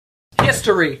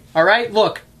history, alright?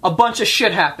 Look, a bunch of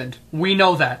shit happened. We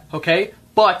know that, okay?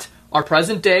 But our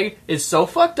present day is so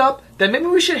fucked up that maybe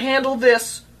we should handle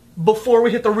this before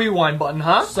we hit the rewind button,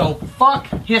 huh? So, fuck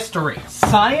history.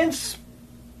 Science?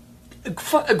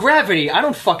 Gravity, I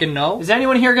don't fucking know. Is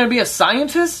anyone here gonna be a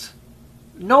scientist?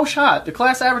 No shot. The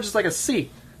class average is like a C.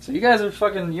 So you guys are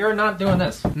fucking, you're not doing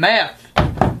this. Math.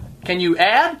 Can you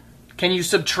add? Can you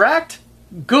subtract?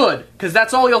 Good, because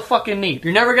that's all you'll fucking need.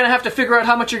 You're never gonna have to figure out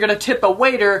how much you're gonna tip a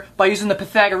waiter by using the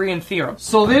Pythagorean theorem.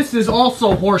 So this is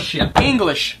also horseshit.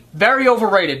 English, very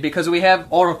overrated because we have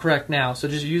autocorrect now, so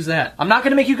just use that. I'm not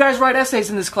gonna make you guys write essays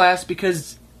in this class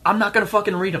because I'm not gonna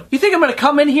fucking read them. You think I'm gonna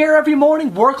come in here every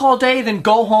morning, work all day, then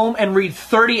go home and read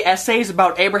 30 essays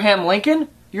about Abraham Lincoln?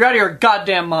 You're out of your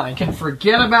goddamn mind. Can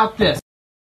forget about this.